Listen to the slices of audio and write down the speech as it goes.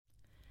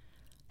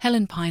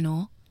Helen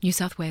Pynor, New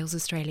South Wales,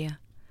 Australia.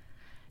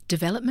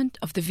 Development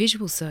of the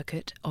visual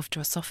circuit of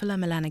Drosophila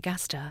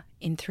melanogaster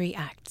in 3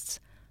 acts.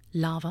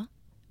 Larva,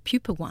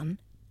 Pupa 1,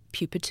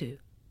 Pupa 2.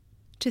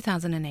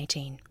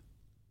 2018.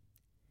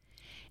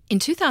 In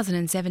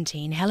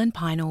 2017, Helen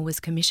Pynor was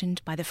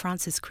commissioned by the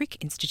Francis Crick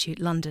Institute,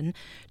 London,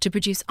 to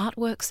produce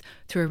artworks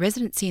through a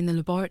residency in the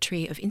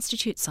laboratory of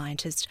Institute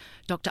scientist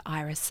Dr.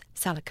 Iris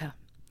Salika.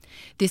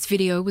 This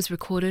video was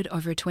recorded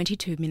over a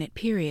 22-minute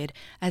period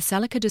as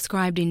Salika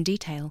described in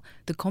detail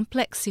the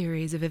complex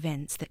series of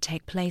events that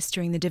take place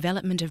during the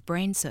development of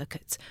brain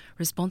circuits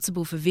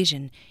responsible for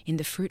vision in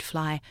the fruit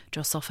fly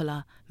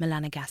Drosophila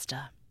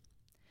melanogaster.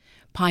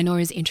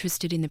 Pynor is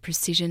interested in the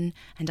precision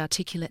and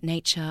articulate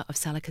nature of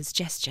Salika's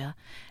gesture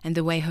and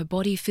the way her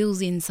body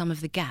fills in some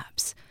of the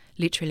gaps,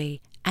 literally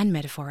and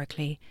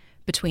metaphorically,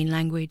 between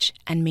language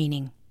and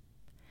meaning.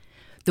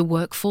 The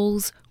work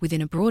falls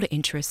within a broader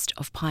interest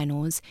of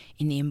Pynor's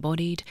in the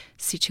embodied,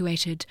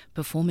 situated,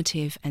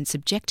 performative and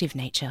subjective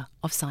nature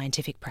of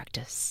scientific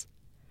practice.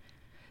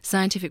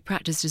 Scientific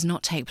practice does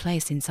not take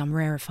place in some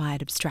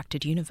rarefied,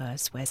 abstracted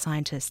universe where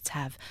scientists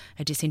have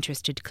a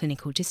disinterested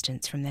clinical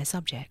distance from their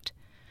subject.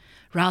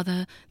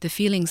 Rather, the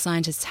feeling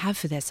scientists have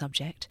for their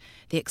subject,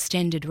 the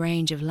extended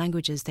range of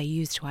languages they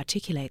use to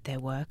articulate their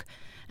work,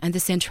 and the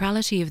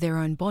centrality of their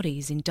own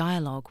bodies in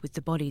dialogue with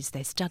the bodies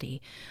they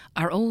study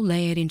are all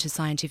layered into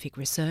scientific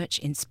research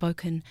in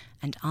spoken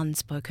and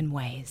unspoken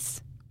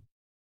ways.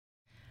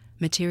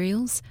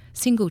 Materials: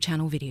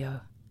 single-channel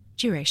video.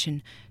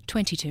 Duration: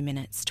 22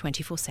 minutes,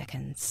 24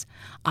 seconds.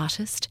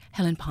 Artist: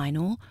 Helen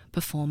Pynor.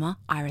 Performer: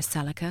 Iris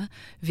Salika.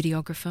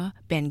 Videographer: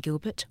 Ben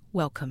Gilbert.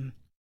 Welcome.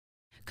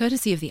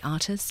 Courtesy of the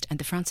artist and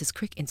the Francis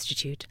Crick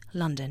Institute,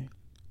 London.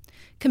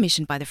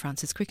 Commissioned by the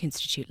Francis Crick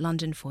Institute,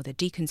 London for the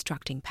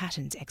Deconstructing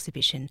Patterns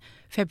exhibition,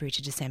 February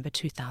to December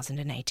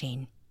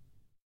 2018.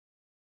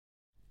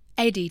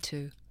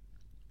 AD2.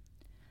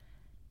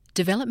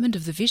 Development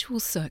of the visual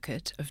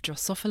circuit of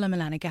Drosophila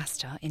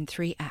melanogaster in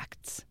 3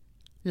 acts.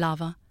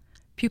 Larva,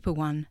 Pupa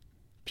 1,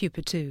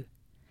 Pupa 2.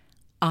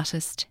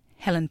 Artist,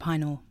 Helen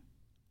Pynor.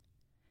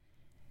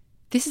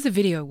 This is a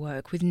video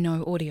work with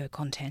no audio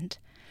content,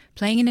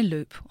 playing in a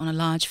loop on a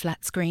large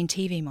flat-screen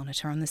TV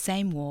monitor on the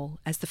same wall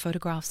as the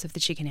photographs of the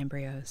chicken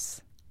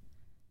embryos.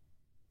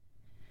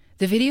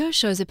 The video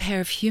shows a pair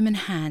of human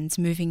hands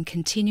moving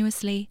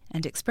continuously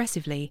and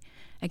expressively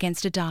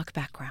against a dark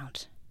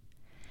background.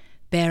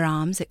 Bare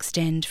arms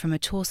extend from a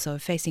torso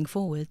facing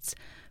forwards,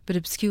 but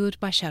obscured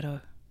by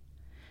shadow.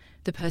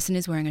 The person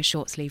is wearing a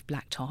short-sleeved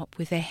black top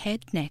with their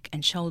head, neck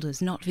and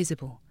shoulders not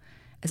visible,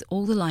 as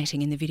all the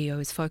lighting in the video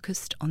is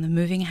focused on the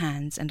moving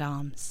hands and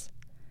arms.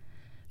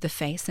 The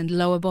face and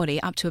lower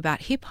body up to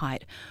about hip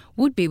height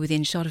would be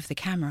within shot of the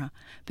camera,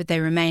 but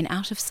they remain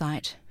out of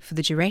sight for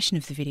the duration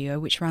of the video,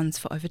 which runs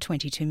for over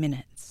 22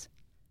 minutes.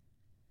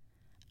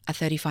 A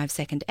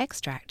 35-second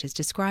extract is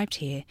described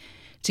here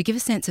to give a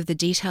sense of the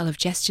detail of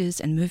gestures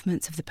and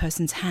movements of the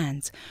person's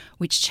hands,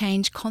 which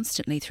change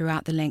constantly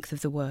throughout the length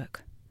of the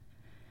work.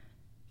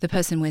 The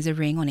person wears a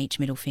ring on each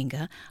middle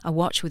finger, a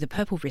watch with a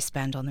purple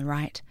wristband on the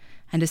right,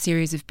 and a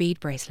series of bead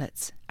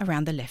bracelets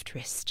around the left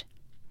wrist.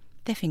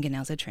 Their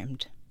fingernails are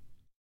trimmed.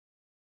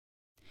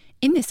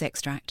 In this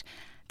extract,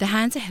 the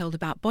hands are held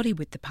about body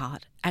width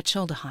apart at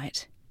shoulder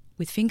height,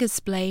 with fingers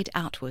splayed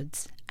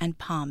outwards and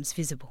palms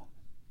visible.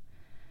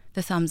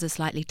 The thumbs are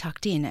slightly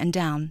tucked in and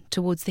down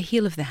towards the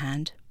heel of the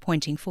hand,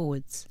 pointing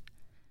forwards.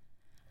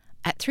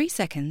 At 3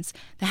 seconds,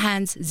 the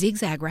hands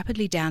zigzag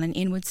rapidly down and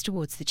inwards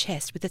towards the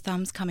chest, with the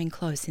thumbs coming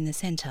close in the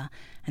centre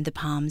and the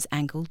palms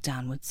angled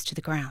downwards to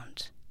the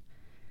ground.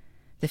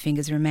 The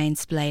fingers remain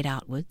splayed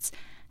outwards,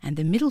 and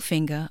the middle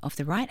finger of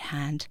the right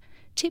hand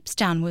tips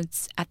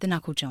downwards at the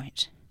knuckle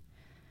joint.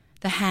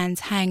 The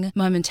hands hang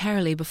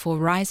momentarily before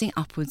rising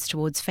upwards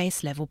towards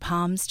face level,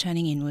 palms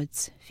turning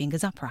inwards,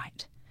 fingers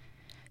upright.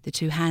 The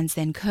 2 hands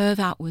then curve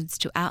outwards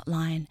to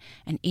outline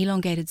an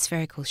elongated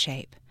spherical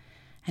shape,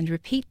 and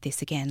repeat this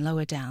again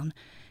lower down,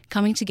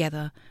 coming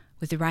together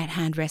with the right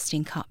hand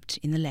resting cupped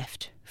in the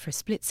left for a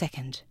split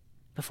second,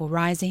 before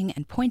rising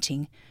and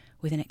pointing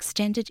with an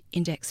extended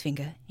index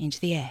finger into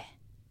the air.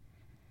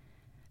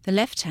 The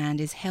left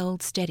hand is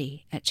held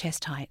steady at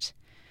chest height,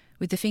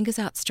 with the fingers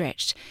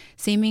outstretched,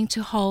 seeming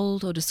to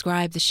hold or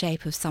describe the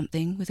shape of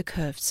something with a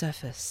curved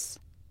surface.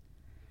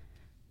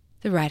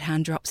 The right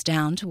hand drops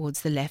down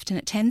towards the left and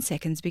at 10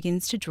 seconds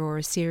begins to draw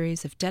a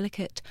series of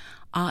delicate,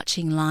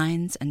 arching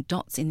lines and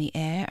dots in the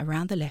air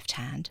around the left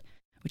hand,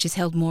 which is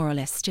held more or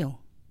less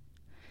still.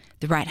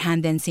 The right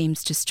hand then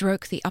seems to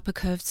stroke the upper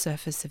curved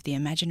surface of the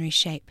imaginary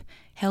shape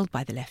held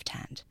by the left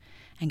hand,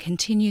 and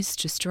continues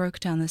to stroke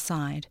down the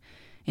side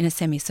in a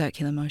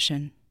semicircular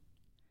motion.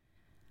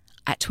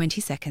 At 20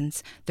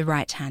 seconds, the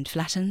right hand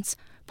flattens,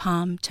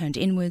 palm turned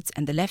inwards,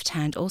 and the left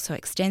hand also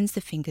extends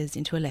the fingers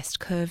into a less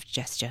curved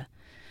gesture.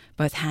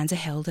 Both hands are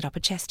held at upper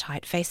chest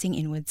height, facing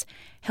inwards,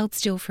 held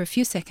still for a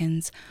few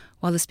seconds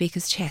while the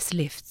speaker's chest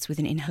lifts with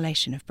an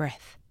inhalation of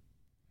breath.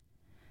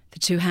 The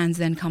 2 hands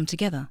then come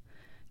together,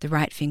 the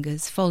right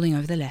fingers folding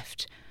over the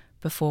left,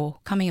 before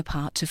coming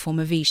apart to form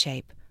a V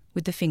shape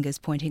with the fingers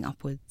pointing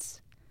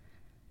upwards.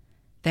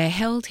 They are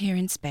held here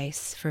in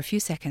space for a few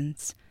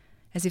seconds,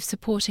 as if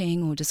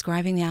supporting or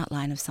describing the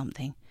outline of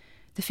something,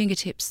 the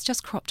fingertips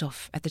just cropped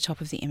off at the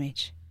top of the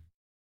image.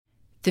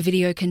 The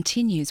video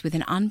continues with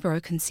an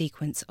unbroken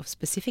sequence of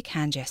specific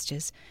hand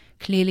gestures,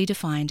 clearly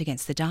defined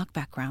against the dark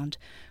background,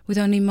 with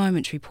only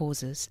momentary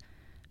pauses,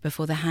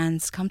 before the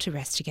hands come to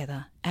rest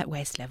together at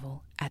waist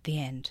level at the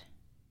end.